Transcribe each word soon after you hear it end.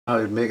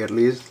It make at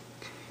least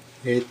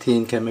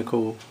 18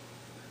 chemical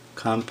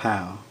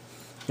compound.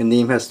 The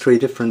neem has 3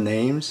 different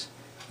names.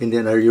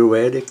 Indian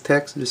Ayurvedic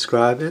texts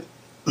describe it.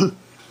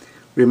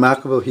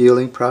 Remarkable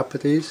healing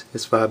properties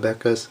as far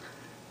back as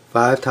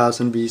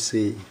 5000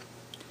 BC.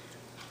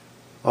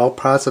 All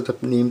parts of the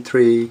neem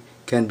tree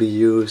can be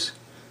used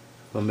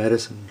for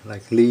medicine,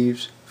 like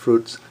leaves,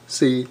 fruits,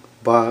 seed,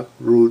 bark,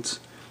 roots,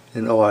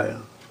 and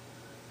oil.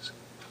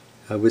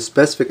 With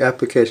specific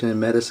application in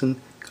medicine,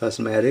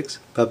 cosmetics,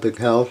 public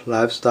health,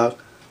 livestock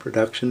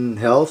production and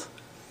health,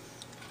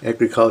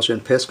 agriculture,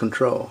 and pest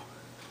control.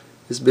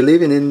 It's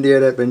believed in India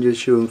that when you're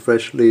chewing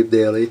fresh leaf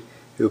daily,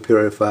 it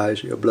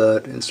purifies your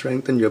blood and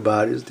strengthens your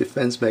body's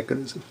defense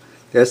mechanism.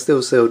 They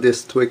still sell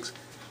this twigs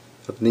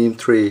of neem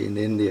tree in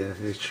India.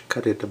 They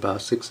cut it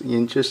about 6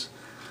 inches,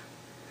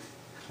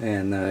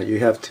 and you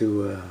have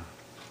to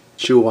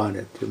chew on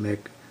it to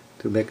make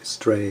it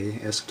stray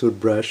as a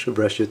toothbrush to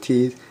brush your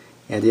teeth.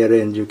 And the other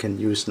end you can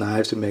use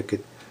knives to make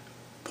it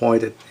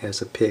pointed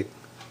as a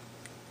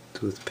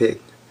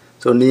toothpick.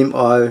 So neem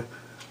oil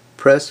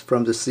pressed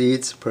from the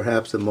seeds,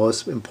 perhaps the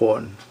most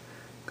important,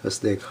 because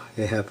they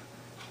have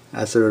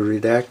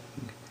azadirachtin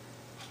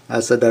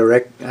and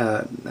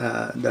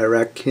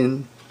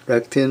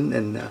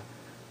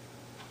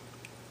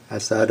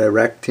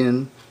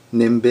azadirachtin,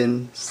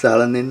 nimbin,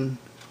 selenin,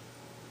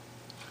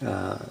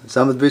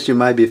 some of which you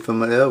might be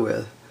familiar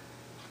with.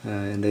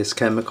 And this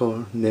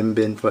chemical,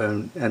 nimbin for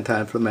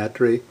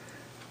anti-inflammatory,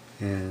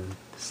 and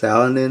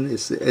selenin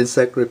is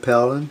insect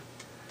repellent,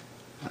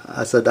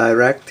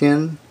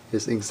 azadirachtin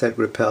is insect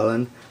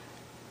repellent,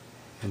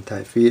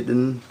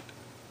 anti-feeding,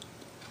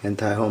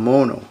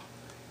 anti-hormonal.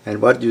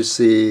 And what you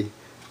see,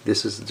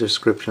 this is the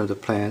description of the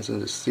plants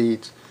and the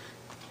seeds,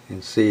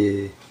 and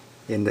see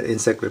in the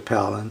insect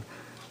repellent,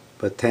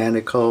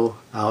 botanical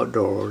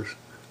outdoors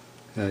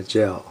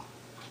gel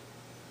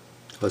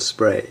or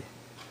spray.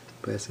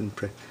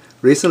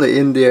 Recently,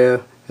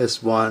 India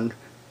has won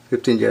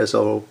 15 years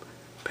old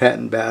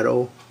patent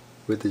battle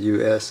with the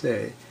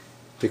USA,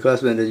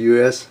 because when the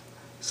US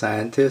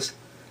scientists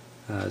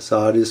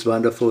saw this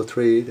wonderful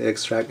tree, they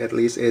extract at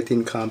least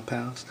 18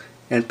 compounds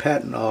and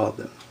patent all of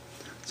them.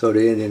 So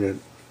the Indians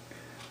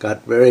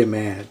got very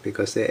mad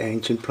because they're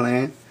ancient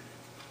plant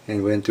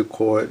and went to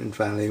court and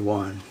finally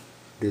won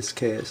this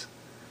case.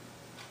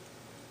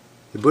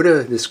 The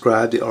Buddha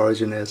described the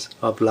origin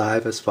of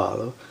life as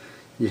follows.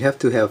 You have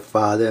to have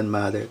father and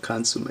mother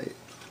consummate.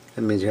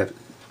 That means you have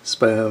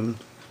sperm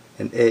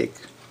and egg,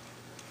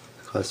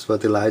 because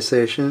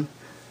fertilization,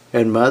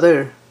 and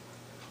mother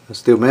is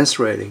still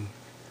menstruating,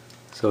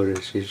 so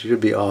she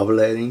should be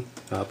ovulating,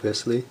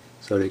 obviously,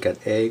 so they got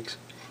eggs,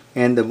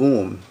 and the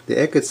womb. The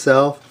egg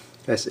itself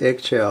has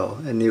eggshell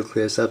and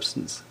nuclear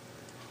substance.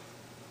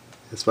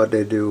 That's what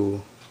they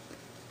do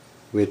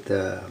with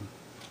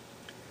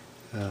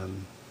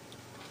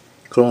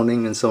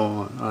cloning and so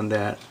on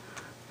that.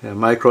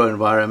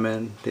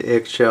 Microenvironment, the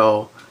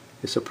eggshell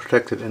is a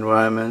protected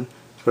environment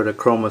for the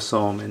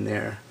chromosome in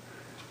there.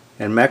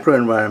 And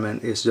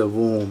macroenvironment is the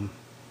womb.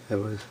 There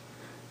will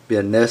be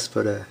a nest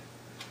for the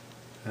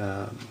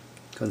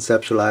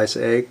conceptualized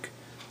egg,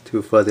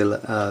 to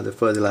the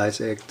fertilized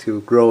egg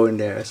to grow in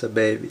there as a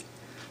baby.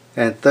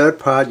 And third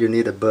part, you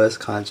need a birth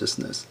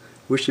consciousness,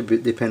 which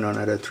should depend on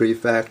other 3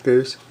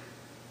 factors: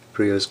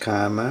 previous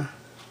karma,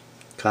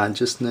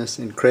 consciousness,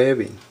 and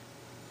craving.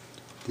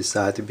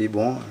 Desire to be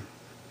born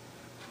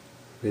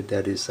with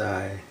that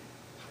desire.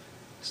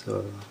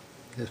 So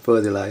the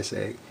fertilized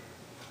egg.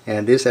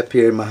 And this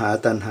appeared in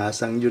Mahatanha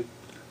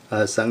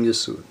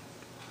Sangyasut.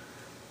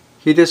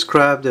 He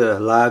described the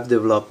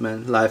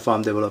life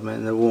form development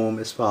in the womb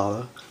as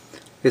follows.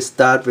 It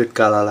starts with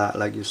kalala,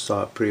 like you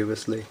saw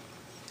previously.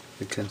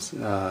 You can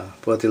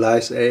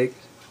fertilized egg.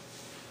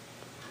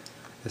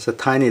 It's a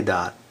tiny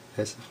dot.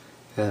 It's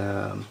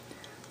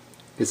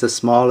a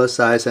smaller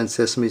size than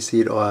sesame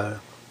seed oil.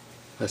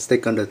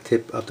 Stick on the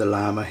tip of the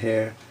llama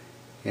hair.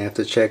 You have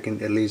to check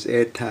in at least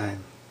 8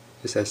 times.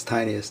 It's as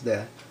tiny as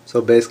that.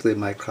 So basically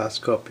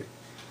microscopic.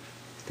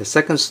 The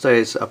second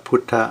stage is a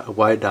putta, a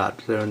white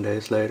dot, 7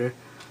 days later.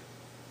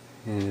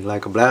 And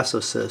like a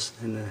blastocyst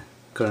in the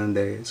current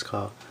day it's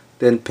called.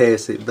 Then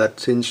pasty, that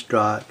tinged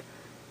dot.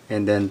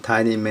 And then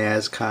tiny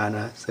mass,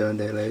 kana, 7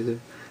 days later.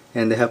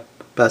 And they have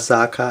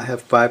pasaka,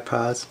 have 5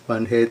 parts,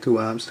 1 head, 2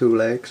 arms, 2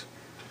 legs.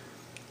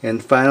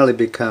 And finally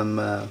become,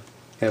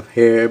 have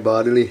hair,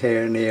 bodily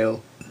hair,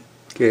 nail,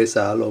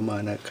 kesa,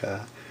 loma,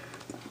 naka.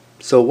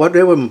 So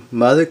whatever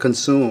mother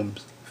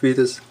consumes,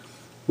 fetus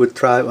would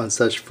thrive on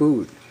such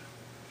food.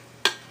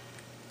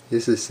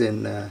 This is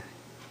in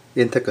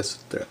Intaka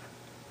Sutra.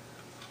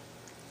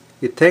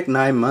 It takes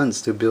 9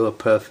 months to build a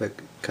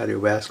perfect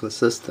cardiovascular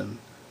system,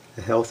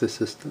 a healthy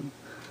system.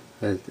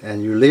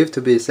 And you live to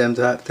be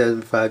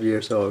 75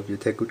 years old if you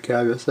take good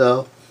care of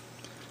yourself.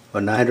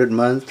 Or 900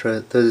 months,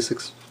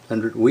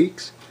 3,600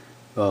 weeks,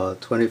 or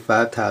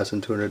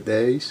 25,200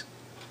 days.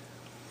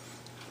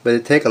 But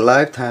it takes a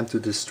lifetime to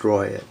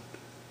destroy it.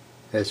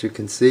 As you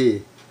can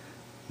see,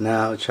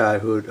 now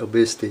childhood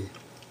obesity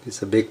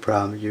is a big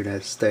problem in the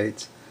United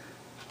States.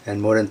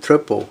 and more than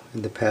triple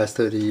in the past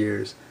 30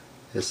 years,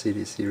 as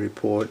CDC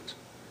reports.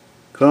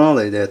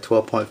 Currently, there are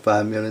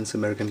 12.5 million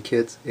American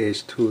kids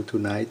aged 2 to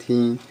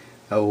 19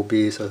 are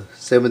obese, or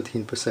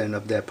 17%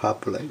 of their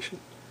population,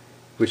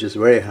 which is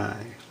very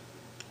high.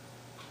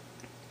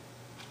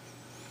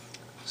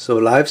 So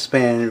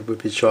lifespan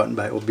would be shortened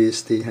by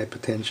obesity,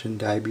 hypertension,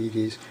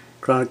 diabetes,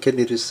 chronic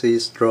kidney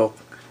disease, stroke,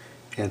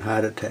 and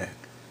heart attack.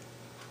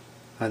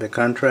 On the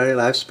contrary,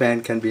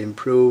 lifespan can be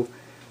improved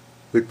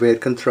with weight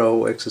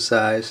control,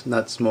 exercise,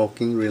 not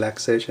smoking,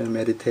 relaxation,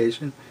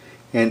 meditation,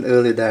 and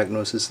early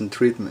diagnosis and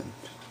treatment.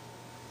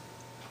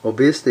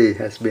 Obesity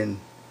has been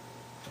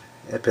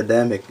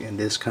epidemic in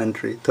this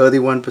country.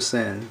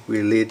 31%.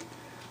 We lead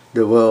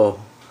the world,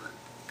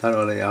 not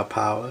only our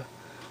power,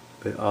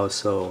 but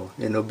also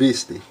in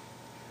obesity,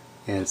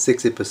 and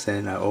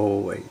 60% are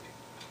overweight.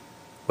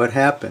 What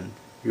happened?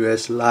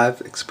 U.S.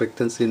 life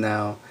expectancy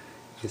now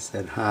is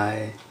at a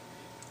high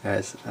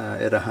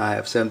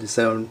of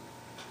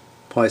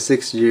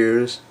 77.6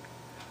 years,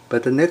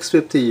 but the next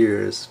 50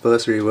 years,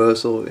 first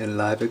reversal in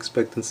life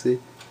expectancy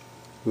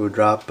will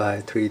drop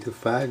by 3 to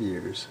 5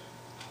 years.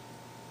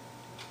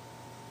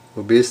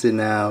 Obesity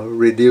now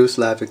reduced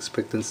life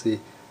expectancy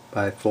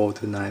by 4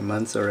 to 9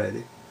 months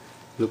already.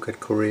 Look at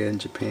Korea and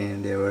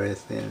Japan, they're very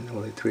thin,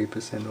 only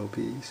 3%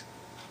 obese.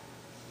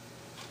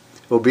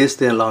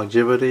 Obesity and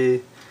longevity,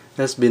 it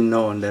has been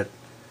known that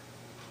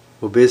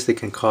obesity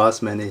can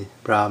cause many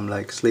problems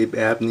like sleep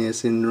apnea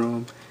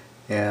syndrome,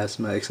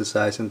 asthma,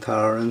 exercise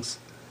intolerance,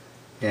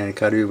 and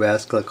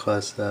cardiovascular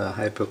cause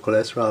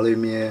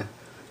hypercholesterolemia,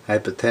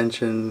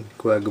 hypertension,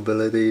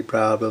 coagulability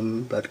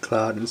problem, blood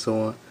clot, and so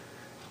on,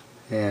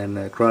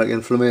 and chronic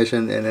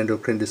inflammation and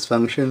endocrine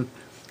dysfunction,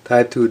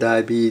 type 2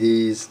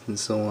 diabetes, and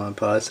so on,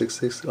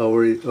 polycystic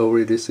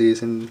ovary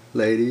disease in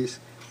ladies,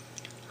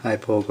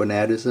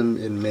 hypogonadism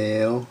in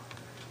male,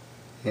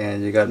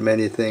 and you got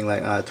many things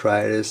like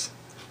arthritis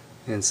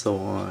and so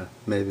on,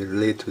 maybe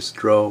lead to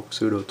stroke,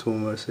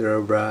 pseudotumor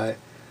cerebri,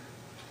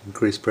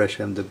 increased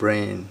pressure on the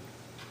brain,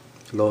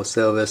 low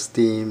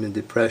self-esteem, and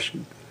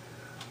depression.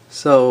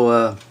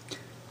 So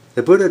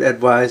the Buddha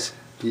advised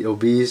the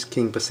obese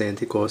King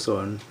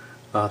Pasenthikoson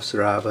of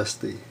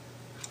Savatthi,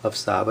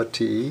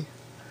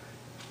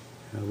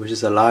 which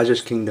is the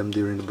largest kingdom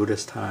during the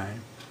Buddha's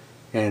time.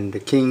 And the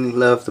king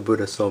loved the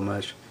Buddha so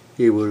much,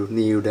 he would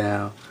kneel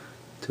down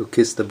to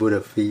kiss the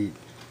Buddha's feet.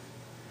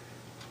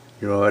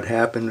 You know what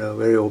happened? A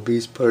very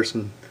obese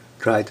person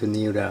tried to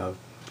kneel down.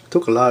 It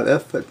took a lot of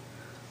effort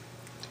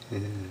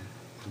and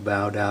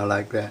bow down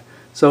like that.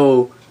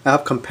 So,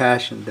 out of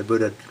compassion, the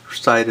Buddha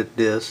cited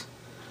this.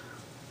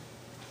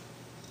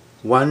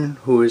 One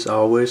who is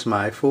always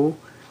mindful,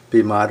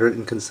 be moderate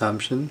in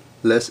consumption,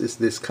 less is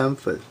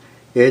discomfort.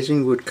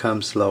 Aging would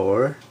come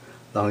slower,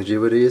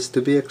 longevity is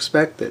to be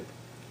expected.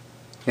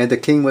 And the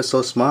king was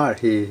so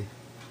smart, he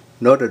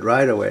noted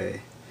right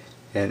away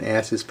and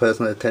asked his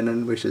personal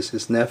attendant, which is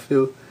his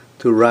nephew,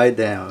 to write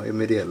down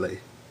immediately,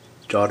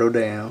 jot it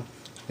down,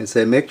 and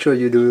say, make sure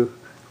you do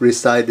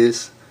recite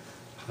this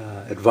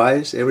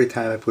advice every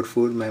time I put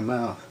food in my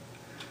mouth.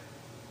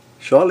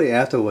 Shortly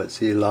afterwards,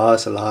 he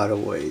lost a lot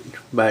of weight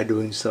by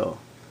doing so,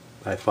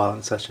 by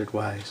following such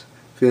advice,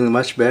 feeling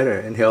much better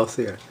and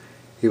healthier.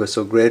 He was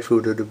so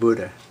grateful to the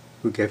Buddha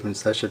who gave him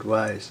such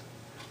advice,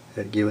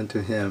 had given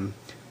to him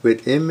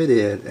with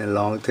immediate and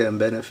long-term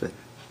benefit.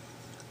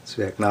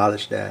 So we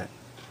acknowledge that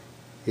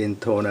in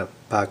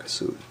Thonapaka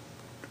Sutta.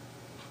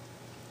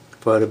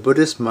 For the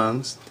Buddhist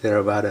monks,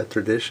 Theravada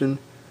tradition,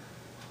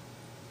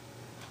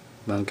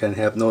 one can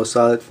have no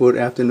solid food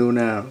afternoon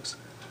hours.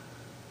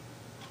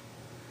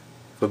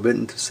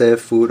 Forbidden to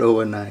save food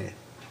overnight.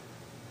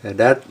 In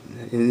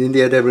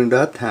India during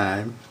that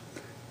time,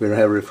 we don't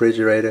have a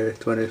refrigerator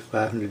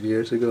 2,500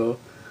 years ago,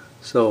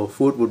 so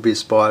food would be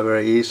spoiled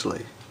very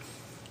easily.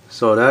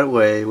 So that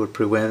way it would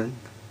prevent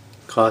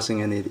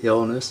causing any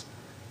illness,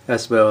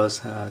 as well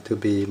as to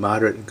be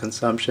moderate in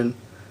consumption,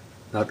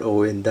 not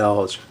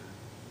overindulge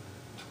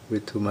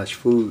with too much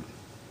food.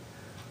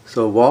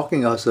 So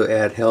walking also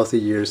adds healthy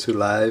years to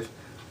life.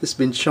 It's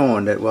been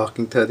shown that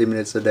walking 30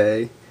 minutes a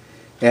day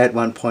add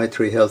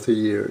 1.3 healthy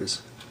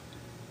years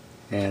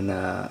and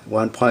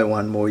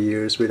 1.1 more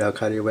years without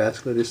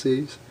cardiovascular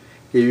disease.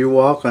 If you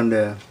walk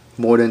under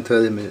more than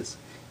 30 minutes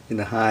in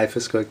a high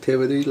physical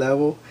activity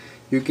level,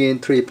 you gain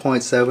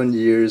 3.7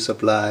 years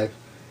of life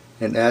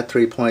and add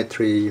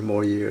 3.3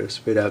 more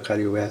years without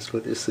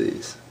cardiovascular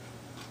disease.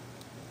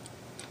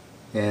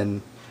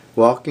 And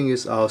walking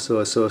is also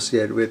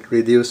associated with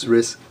reduced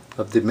risk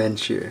of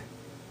dementia.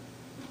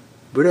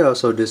 Buddha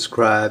also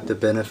described the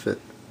benefit.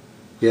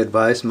 He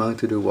advised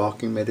monks to do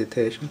walking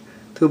meditation,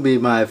 to be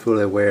mindful,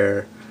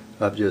 aware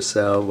of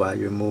yourself while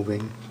you're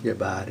moving your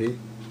body.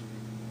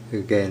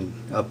 Again,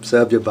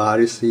 observe your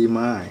body, see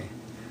mind.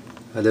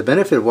 The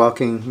benefit of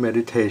walking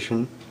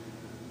meditation,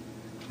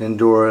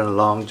 endure a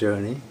long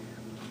journey.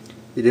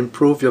 It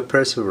improves your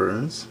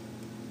perseverance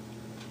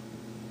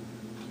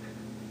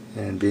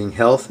and being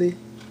healthy,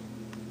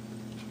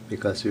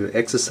 because you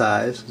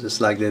exercise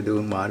just like they do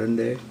in modern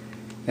day,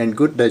 and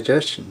good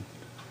digestion.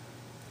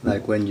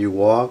 Like when you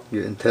walk,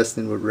 your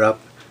intestine would rub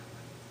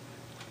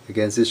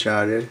against each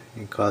other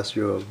and cause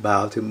your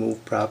bowel to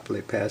move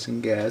properly,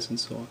 passing gas and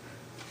so on.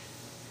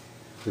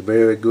 It's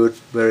very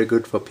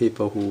good for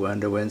people who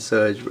underwent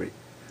surgery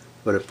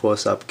for the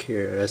post-op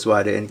care. That's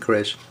why they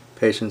encourage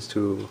patients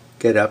to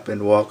get up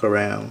and walk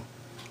around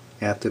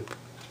after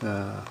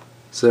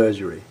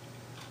surgery.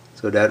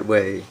 So that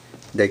way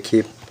they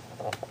keep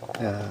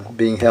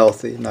being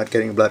healthy, not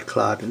getting blood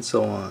clot and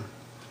so on.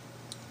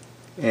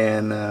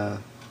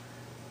 And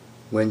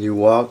when you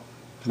walk,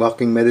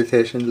 walking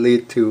meditation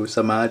lead to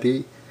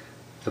samadhi,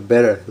 a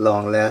better,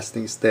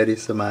 long-lasting, steady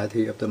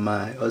samadhi of the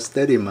mind, or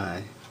steady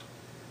mind.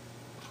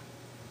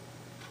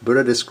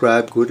 Buddha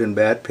described good and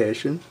bad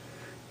patient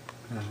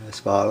as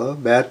follows.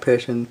 Bad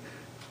patient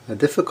are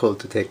difficult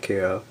to take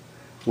care of.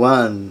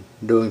 1,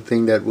 doing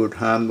things that would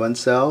harm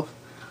oneself.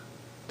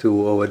 2,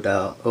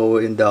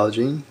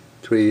 overindulging.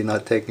 3,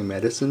 not taking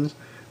medicines.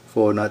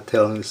 4, not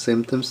telling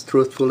symptoms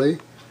truthfully,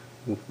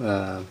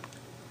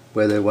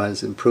 whether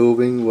one's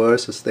improving,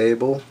 worse, or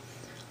stable.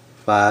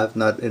 5,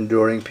 not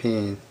enduring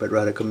pain, but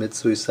rather commit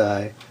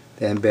suicide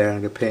than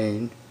bearing the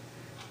pain.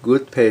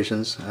 Good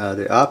patients are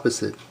the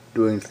opposite,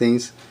 doing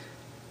things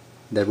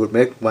that would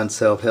make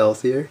oneself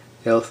healthy,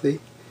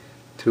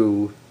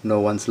 to know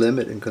one's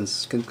limit in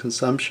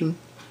consumption.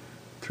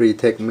 3,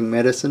 taking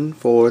medicine.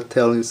 4,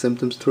 telling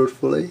symptoms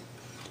truthfully.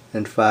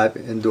 And 5,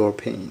 endure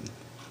pain.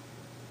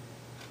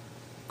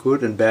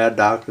 Good and bad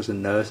doctors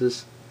and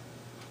nurses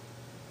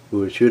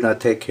who should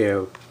not take care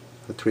of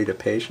or treat a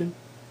patient.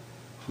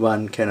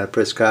 1, cannot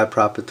prescribe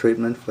proper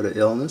treatment for the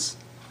illness.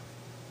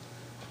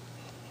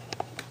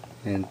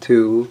 And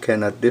 2,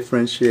 cannot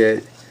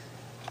differentiate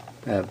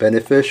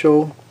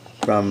beneficial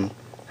from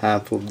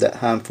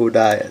harmful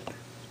diet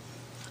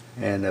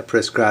and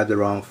prescribe the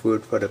wrong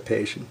food for the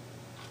patient.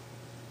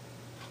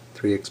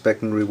 3,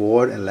 expecting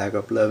reward and lack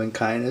of loving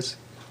kindness.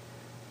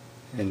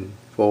 And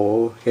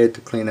 4, hate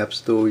to clean up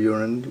stool,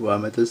 urine,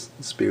 vomitus,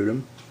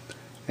 sputum.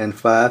 And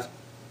 5,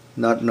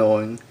 not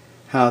knowing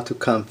how to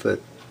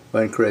comfort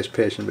or encourage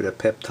patients with a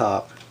pep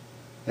talk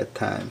at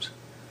times.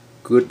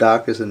 Good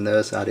doctors and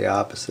nurses are the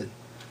opposite.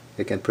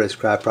 They can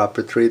prescribe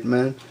proper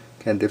treatment,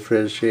 can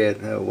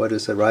differentiate what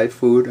is the right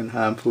food and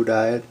harmful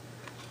diet.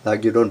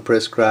 Like you don't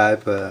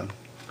prescribe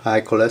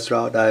high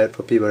cholesterol diet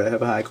for people that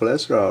have high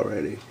cholesterol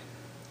already.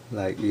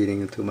 Like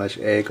eating too much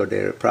egg or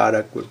dairy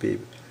product would be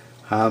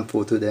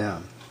harmful to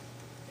them.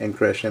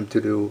 Encourage them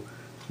to do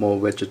more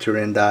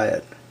vegetarian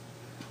diet.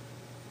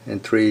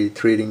 And 3,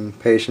 treating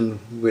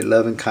patients with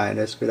loving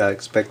kindness without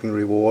expecting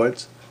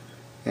rewards.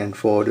 And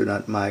 4, do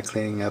not mind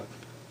cleaning up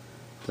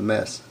the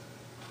mess.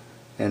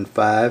 And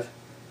 5,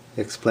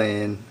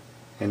 explain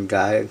and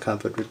guide and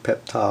comfort with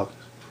pep talks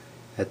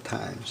at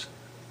times.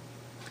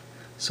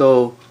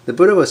 So the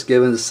Buddha was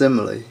given a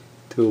simile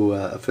to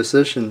a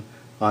physician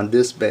on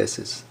this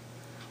basis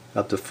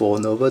of the Four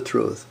Noble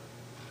Truths.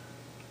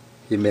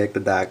 He made the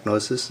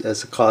diagnosis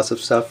as a cause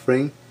of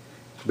suffering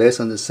based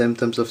on the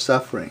symptoms of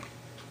suffering.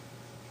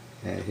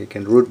 And he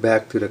can root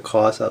back to the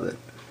cause of it,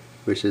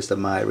 which is the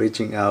mind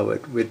reaching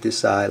outward with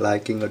desire,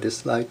 liking or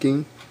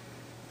disliking,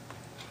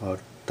 or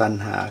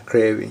tanha,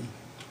 craving.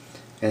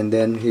 And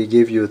then he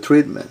gives you a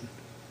treatment,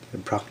 a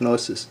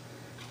prognosis.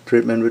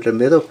 Treatment with the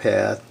middle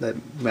path, that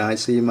mind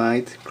see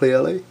mind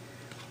clearly,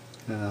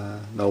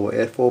 Noble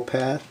Eightfold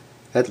Path,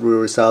 that will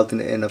result in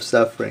the end of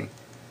suffering,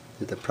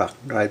 with the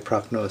right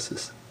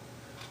prognosis.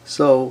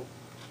 So,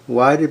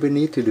 why did we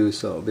need to do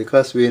so?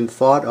 Because we're in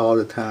thought all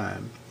the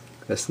time.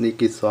 A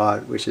sneaky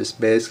thought, which is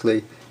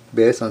basically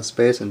based on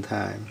space and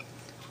time.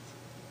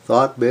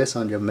 Thought based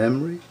on your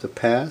memory, the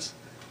past,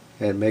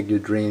 and make you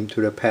dream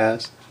to the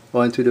past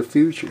or into the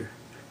future,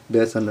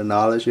 based on the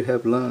knowledge you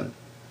have learned.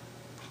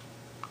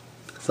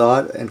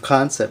 Thought and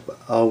concept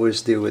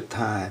always deal with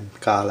time,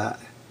 kala,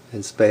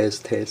 and space,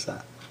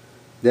 tesa.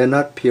 They're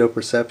not pure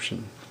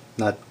perception,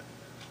 not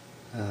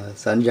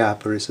sanya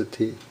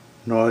parisati,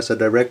 nor is a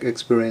direct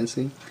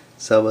experiencing,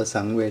 sava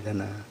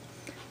sangvedana.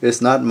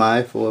 It's not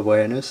mindful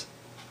awareness,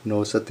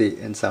 no sati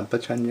and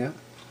sampachanya,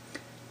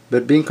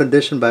 but being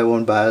conditioned by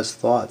one biased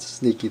thoughts,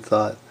 sneaky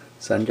thought,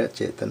 sanya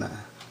chetana.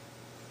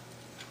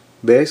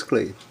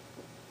 Basically,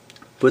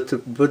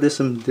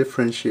 Buddhism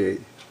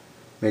differentiate,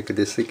 make a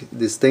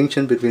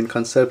distinction between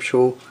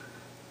conceptual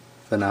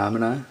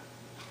phenomena,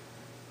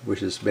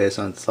 which is based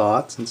on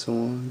thoughts and so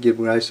on, give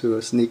rise to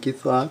sneaky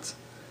thoughts,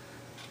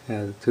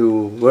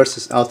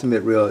 versus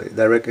ultimate reality,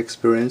 direct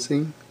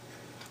experiencing.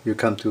 You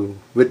come to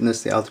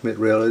witness the ultimate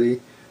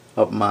reality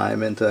of mind,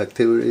 mental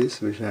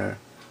activities, which are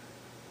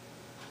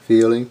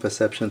feeling,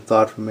 perception,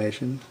 thought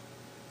formation,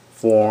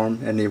 form,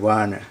 and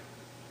nirvana,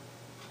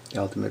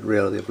 the ultimate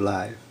reality of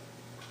life.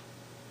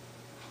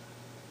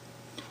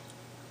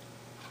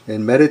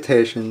 In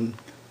meditation,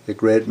 the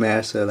great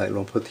master like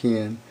Luang Por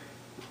Thien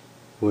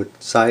would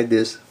cite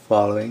this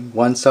following: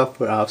 one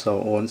suffers out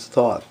of our own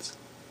thoughts.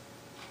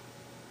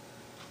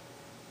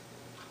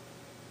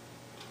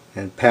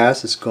 And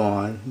past is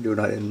gone, do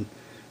not in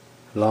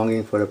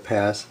longing for the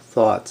past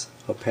thoughts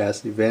or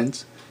past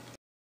events